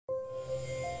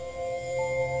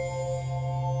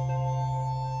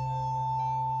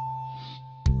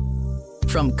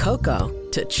From cocoa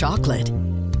to chocolate,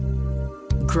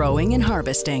 growing and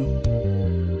harvesting.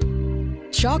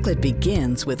 Chocolate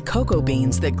begins with cocoa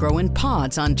beans that grow in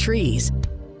pods on trees,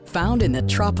 found in the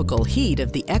tropical heat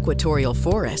of the equatorial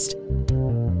forest.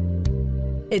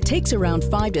 It takes around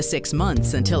 5 to 6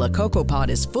 months until a cocoa pod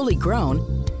is fully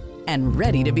grown and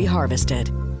ready to be harvested.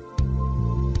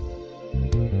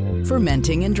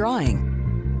 Fermenting and drying.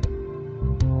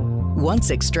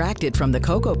 Once extracted from the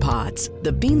cocoa pods,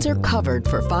 the beans are covered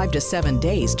for 5 to 7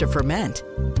 days to ferment.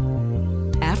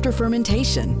 After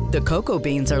fermentation, the cocoa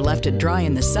beans are left to dry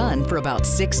in the sun for about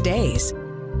 6 days.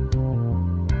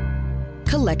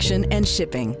 Collection and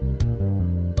shipping.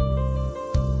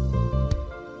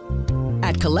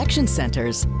 At collection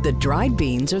centers, the dried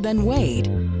beans are then weighed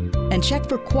and checked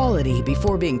for quality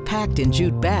before being packed in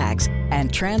jute bags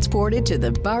and transported to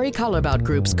the Callebaut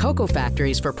Group's cocoa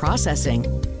factories for processing.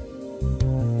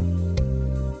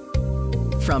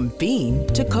 From bean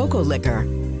to cocoa liquor.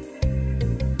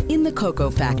 In the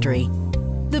cocoa factory,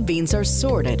 the beans are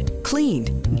sorted,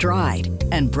 cleaned, dried,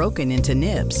 and broken into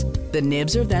nibs. The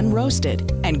nibs are then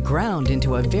roasted and ground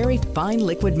into a very fine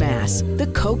liquid mass, the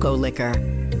cocoa liquor.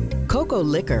 Cocoa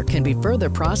liquor can be further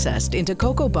processed into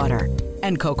cocoa butter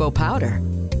and cocoa powder.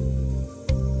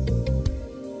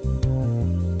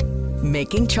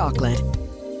 Making chocolate.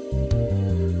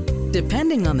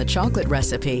 Depending on the chocolate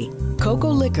recipe, cocoa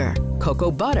liquor,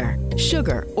 cocoa butter,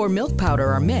 sugar, or milk powder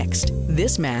are mixed.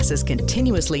 This mass is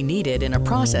continuously kneaded in a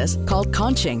process called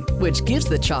conching, which gives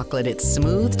the chocolate its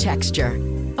smooth texture.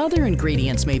 Other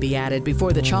ingredients may be added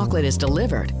before the chocolate is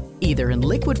delivered, either in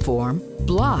liquid form,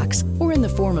 blocks, or in the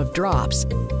form of drops,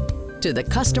 to the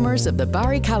customers of the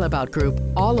Callebaut Group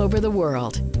all over the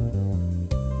world.